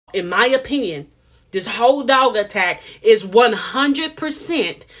In my opinion, this whole dog attack is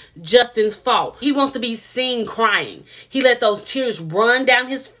 100% Justin's fault. He wants to be seen crying. He let those tears run down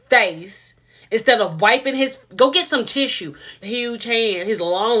his face instead of wiping his... Go get some tissue. Huge hand, his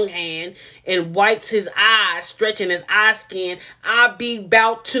long hand, and wipes his eyes, stretching his eye skin. I be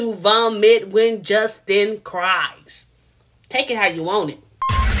about to vomit when Justin cries. Take it how you want it.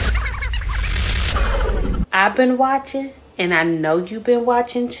 I've been watching, and I know you've been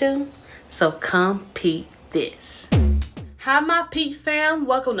watching too. So come peep this. Hi, my peep fam.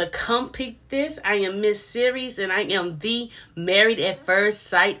 Welcome to Come Peep This. I am Miss Series, and I am the Married at First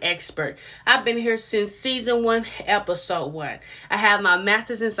Sight expert. I've been here since season 1, episode 1. I have my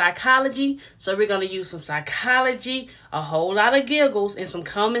master's in psychology, so we're going to use some psychology, a whole lot of giggles, and some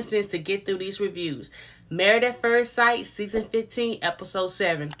common sense to get through these reviews. Married at First Sight, season 15, episode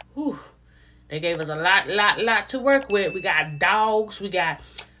 7. Whew. They gave us a lot to work with. We got dogs, we got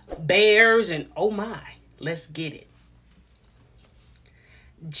bears, and oh my, let's get it.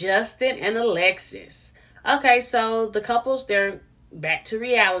 Justin and Alexis. Okay, so the couples, they're back to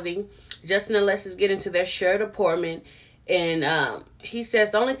reality. Justin and Alexis get into their shared apartment, and he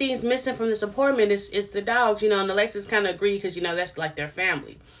says the only thing he's missing from this apartment is the dogs, and Alexis kind of agree because, that's like their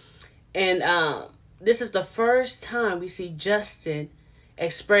family. And this is the first time we see Justin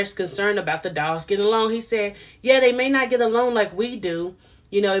express concern about the dogs getting along. He said, yeah, they may not get along like we do.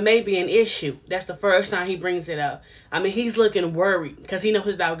 It may be an issue. That's the first time he brings it up. I mean, he's looking worried because he knows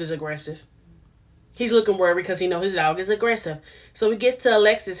his dog is aggressive. He's looking worried because he knows his dog is aggressive. So he gets to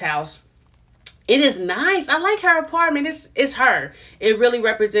Alexis' house. It is nice. I like her apartment. It's her. It really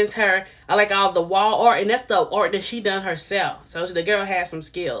represents her. I like all the wall art, and that's the art that she done herself. So the girl has some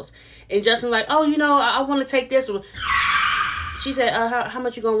skills. And Justin's like, oh, I want to take this one. She said, how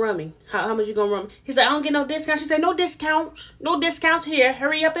much you gonna run me? How much you gonna run me? He said, I don't get no discounts. She said, no discounts. No discounts here.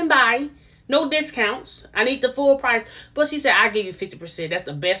 Hurry up and buy. No discounts. I need the full price. But she said, I'll give you 50%. That's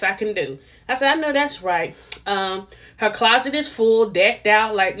the best I can do. I said, I know that's right. Her closet is full, decked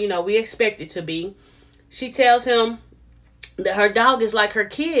out like, we expect it to be. She tells him that her dog is like her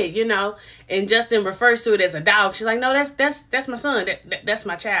kid, and Justin refers to it as a dog. She's like, no, that's my son. That's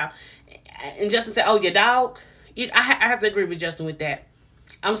my child. And Justin said, oh, your dog? I have to agree with Justin with that.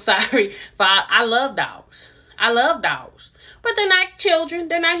 I'm sorry. I love dogs. I love dogs. But they're not children.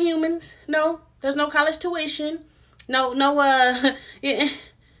 They're not humans. No. There's no college tuition. No,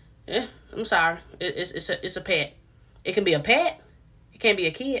 I'm sorry. It's a pet. It can be a pet. It can't be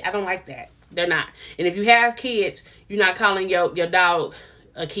a kid. I don't like that. They're not. And if you have kids, you're not calling your dog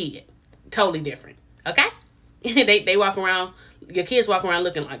a kid. Totally different. Okay? They walk around, your kids walk around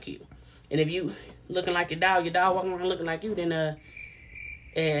looking like you. And if you looking like your dog walking around looking like you, then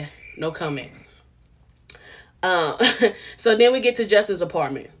no comment. So then we get to Justin's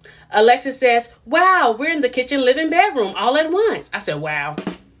apartment. Alexis says, wow, we're in the kitchen, living, bedroom all at once. I said, wow.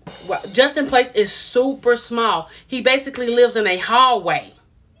 Justin's place is super small. He basically lives in a hallway.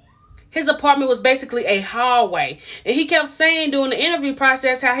 His apartment was basically a hallway. And he kept saying during the interview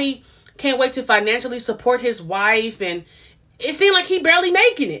process how he can't wait to financially support his wife. And it seemed like he barely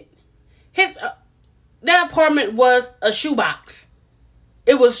making it. That apartment was a shoebox.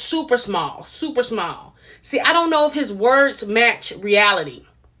 It was super small, super small. See, I don't know if his words match reality.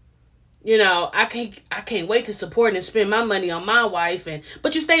 I can't wait to support and spend my money on my wife,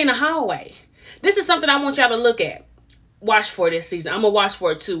 but you stay in the hallway. This is something I want y'all to look at. Watch for this season. I'm going to watch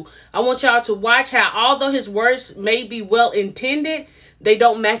for it too. I want y'all to watch how, although his words may be well intended, they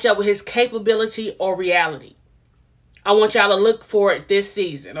don't match up with his capability or reality. I want y'all to look for it this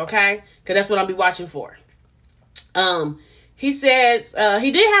season, okay? Because that's what I'll be watching for. He says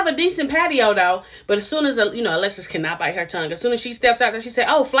he did have a decent patio, though. But as soon as, Alexis cannot bite her tongue. As soon as she steps out there, she said,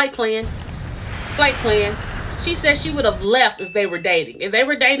 oh, flight plan. Flight plan. She said she would have left if they were dating. If they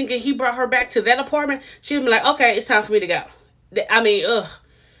were dating and he brought her back to that apartment, she would be like, okay, it's time for me to go. I mean,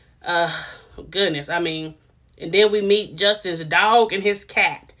 goodness. I mean, and then we meet Justin's dog and his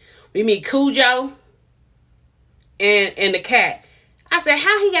cat. We meet Cujo and the cat. I said,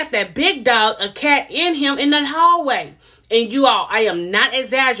 how he got that big dog, a cat in him in that hallway? And you all, I am not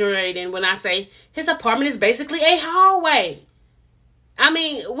exaggerating when I say his apartment is basically a hallway. I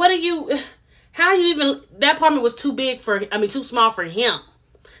mean, that apartment was too small for him.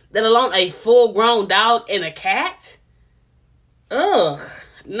 Let alone a full-grown dog and a cat? Ugh.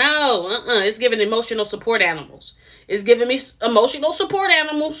 No, it's giving emotional support animals. It's giving me emotional support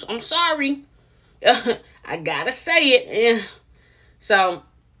animals. I'm sorry. I gotta say it. So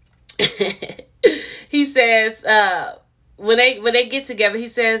he says, when they get together, he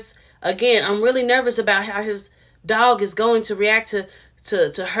says, again, I'm really nervous about how his dog is going to react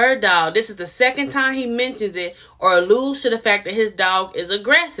to her dog. This is the second time he mentions it or alludes to the fact that his dog is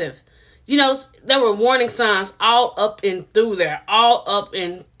aggressive. You know, there were warning signs all up and through there. All up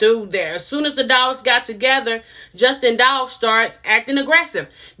and through there. As soon as the dogs got together, Justin dog starts acting aggressive.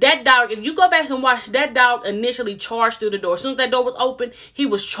 That dog, if you go back and watch, that dog initially charged through the door. As soon as that door was open, he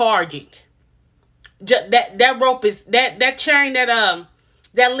was charging. That rope is, that chain,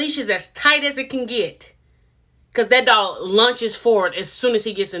 that leash is as tight as it can get. Because that dog lunges forward as soon as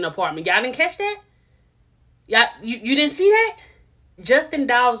he gets in the apartment. Y'all didn't catch that? Y'all, you didn't see that? Justin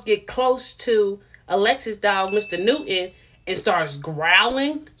dogs get close to Alexis dog, Mr. Newton, and starts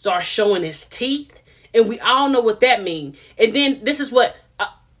growling, starts showing his teeth. And we all know what that means. And then this is what,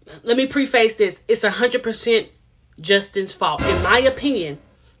 let me preface this. It's 100% Justin's fault. In my opinion,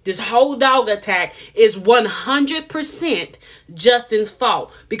 this whole dog attack is 100% Justin's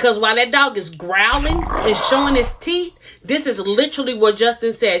fault. Because while that dog is growling and showing his teeth, this is literally what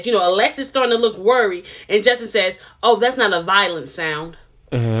Justin says. You know, Alexis starting to look worried. And Justin says, oh, that's not a violent sound.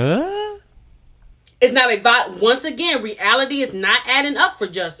 It's not a once again, reality is not adding up for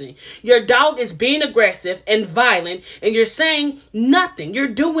Justin. Your dog is being aggressive and violent. And you're saying nothing. You're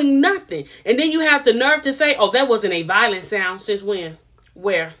doing nothing. And then you have the nerve to say, oh, that wasn't a violent sound. Since when?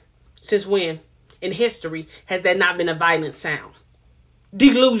 Where? Since when in history has that not been a violent sound?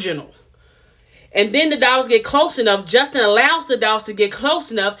 Delusional. And then the dogs get close enough. Justin allows the dogs to get close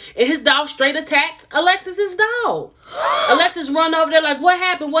enough. And his dog straight attacks Alexis's dog. Alexis run over there like, what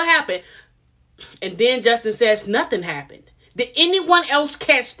happened? What happened? And then Justin says nothing happened. Did anyone else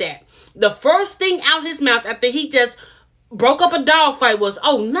catch that? The first thing out his mouth after he just broke up a dog fight was,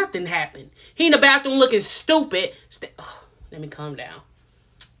 oh, nothing happened. He in the bathroom looking stupid. Let me calm down.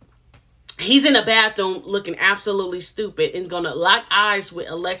 He's in the bathroom looking absolutely stupid and going to lock eyes with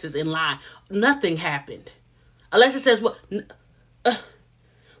Alexis and lie. Nothing happened. Alexis says, what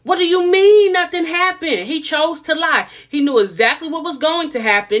do you mean nothing happened? He chose to lie. He knew exactly what was going to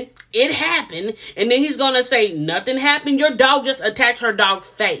happen. It happened. And then he's going to say, nothing happened. Your dog just attacked her dog's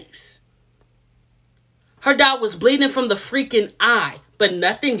face. Her dog was bleeding from the freaking eye, but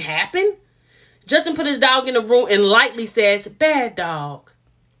nothing happened? Justin put his dog in the room and lightly says, bad dog.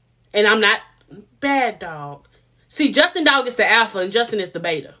 And I'm not bad dog. See, Justin dog is the alpha and Justin is the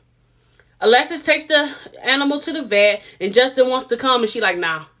beta. Alexis takes the animal to the vet and Justin wants to come and she like,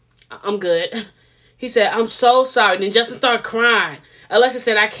 nah, I'm good. He said, I'm so sorry. And then Justin started crying. Alexis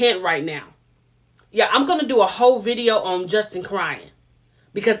said, I can't right now. Yeah, I'm going to do a whole video on Justin crying.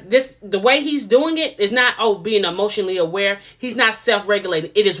 Because the way he's doing it is not, being emotionally aware. He's not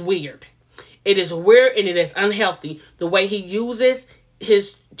self-regulating. It is weird. It is weird and it is unhealthy. The way he uses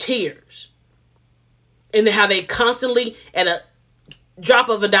his tears. And how they constantly, at a drop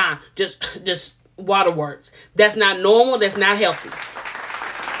of a dime, just waterworks. That's not normal. That's not healthy.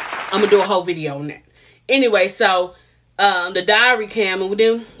 I'm going to do a whole video on that. Anyway, so the diary cam, and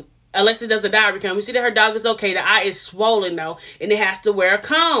then Alexis does a diary cam. We see that her dog is okay. The eye is swollen, though, and it has to wear a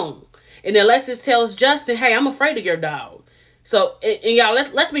cone. And Alexis tells Justin, hey, I'm afraid of your dog. So, and y'all,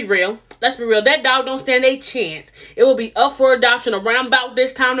 let's be real. Let's be real. That dog don't stand a chance. It will be up for adoption around about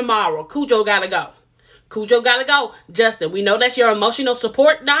this time tomorrow. Cujo gotta go. Cujo gotta go. Justin, we know that's your emotional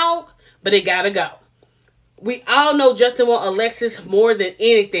support dog, but it gotta go. We all know Justin wants Alexis more than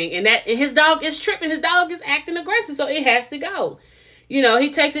anything. And his dog is tripping. His dog is acting aggressive, so it has to go. You know,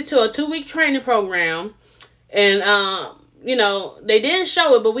 he takes it to a 2-week training program. And, you know, they didn't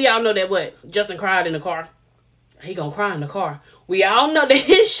show it, but we all know that Justin cried in the car. He gonna cry in the car. We all know they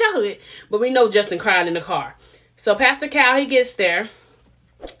didn't show it, but we know Justin cried in the car. So Pastor Cal, he gets there,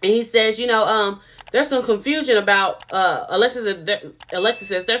 and he says, you know, there's some confusion about, Alexis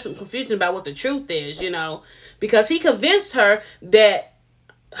says there's some confusion about what the truth is, you know, because he convinced her that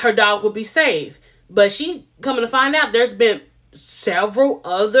her dog would be saved. But she coming to find out there's been several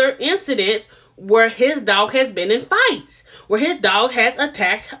other incidents where his dog has been in fights, where his dog has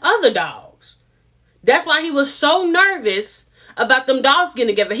attacked other dogs. That's why he was so nervous about them dogs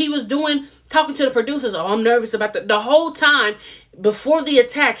getting together. He was talking to the producers. Oh, I'm nervous about the whole time before the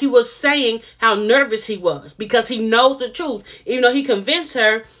attack. He was saying how nervous he was because he knows the truth. Even though he convinced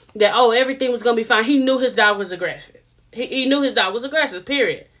her that, everything was going to be fine. He knew his dog was aggressive. He knew his dog was aggressive,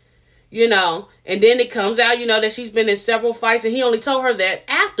 period. You know, and then it comes out, you know, that she's been in several fights and he only told her that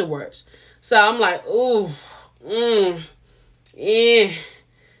afterwards. So I'm like,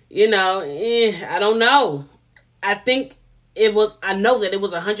 you know, I don't know. I know that it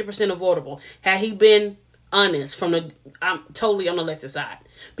was 100% avoidable. Had he been honest I'm totally on Alexis' side.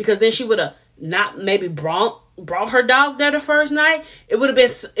 Because then she would have not maybe brought her dog there the first night.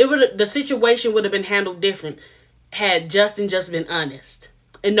 The situation would have been handled different. had Justin just been honest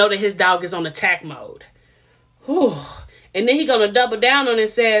and know that his dog is on attack mode. Whew. And then he gonna double down on it and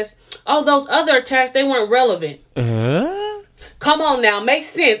says, oh, those other attacks, they weren't relevant. Come on now, makes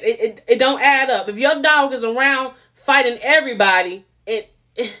sense. It don't add up. If your dog is around fighting everybody, and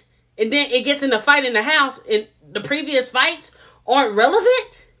then it gets in a fight in the house, and the previous fights aren't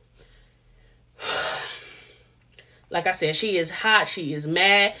relevant. Like I said, she is hot, she is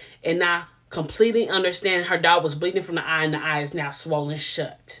mad, and I completely understand her dog was bleeding from the eye, and the eye is now swollen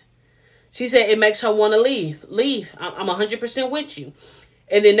shut. She said it makes her want to leave. Leave. I'm 100% with you.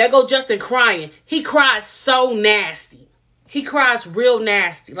 And then there go Justin crying. He cries so nasty. He cries real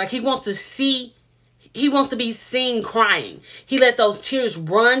nasty. Like he wants to be seen crying. He let those tears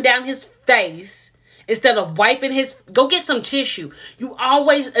run down his face instead of wiping his... Go get some tissue. You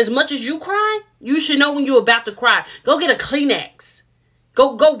always, as much as you cry, you should know when you're about to cry. Go get a Kleenex.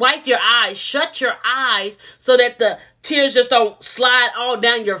 Go wipe your eyes. Shut your eyes so that the tears just don't slide all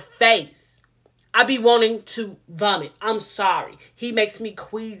down your face. I be wanting to vomit. I'm sorry. He makes me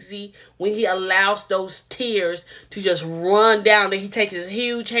queasy when he allows those tears to just run down. Then he takes his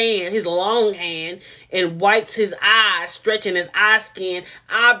huge hand, his long hand, and wipes his eyes, stretching his eye skin.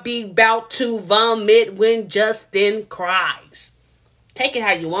 I be about to vomit when Justin cries. Take it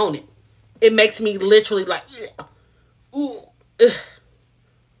how you want it. It makes me literally like, ugh, ugh,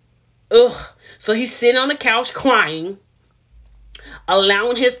 ugh. So he's sitting on the couch crying,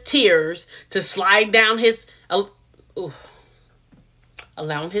 allowing his tears to slide down his,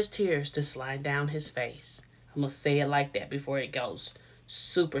 allowing his tears to slide down his face. I'm going to say it like that before it goes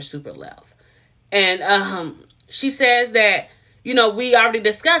super, super left. And she says that, you know, we already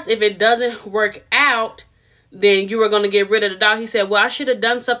discussed if it doesn't work out, then you were going to get rid of the dog. He said, well, I should have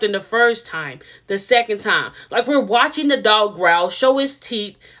done something the first time, the second time. Like we're watching the dog growl, show his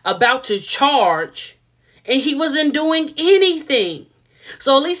teeth, about to charge, and he wasn't doing anything.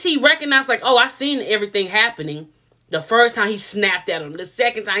 So at least he recognized, like, oh, I seen everything happening. The first time he snapped at him. The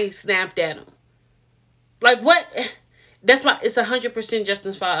second time he snapped at him. Like, what? That's why it's 100%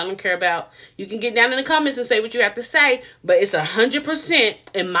 Justin's fault. I don't care about... You can get down in the comments and say what you have to say. But it's 100%,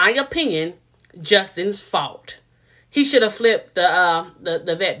 in my opinion, Justin's fault. He should have flipped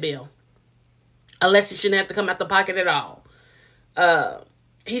the vet bill. Unless he shouldn't have to come out the pocket at all.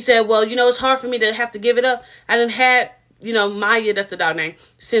 He said, well, you know, it's hard for me to have to give it up. I done had... You know, Maya, that's the dog name,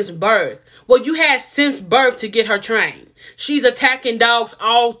 since birth. Well, you had since birth to get her trained. She's attacking dogs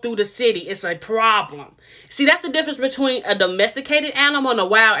all through the city. It's a problem. See, that's the difference between a domesticated animal and a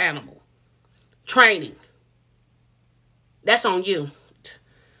wild animal. Training. That's on you.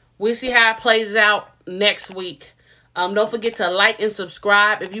 We'll see how it plays out next week. Don't forget to like and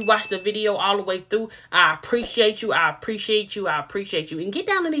subscribe. If you watch the video all the way through, I appreciate you. I appreciate you. I appreciate you. And get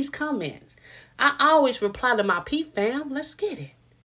down in these comments. I always reply to my P fam. Let's get it.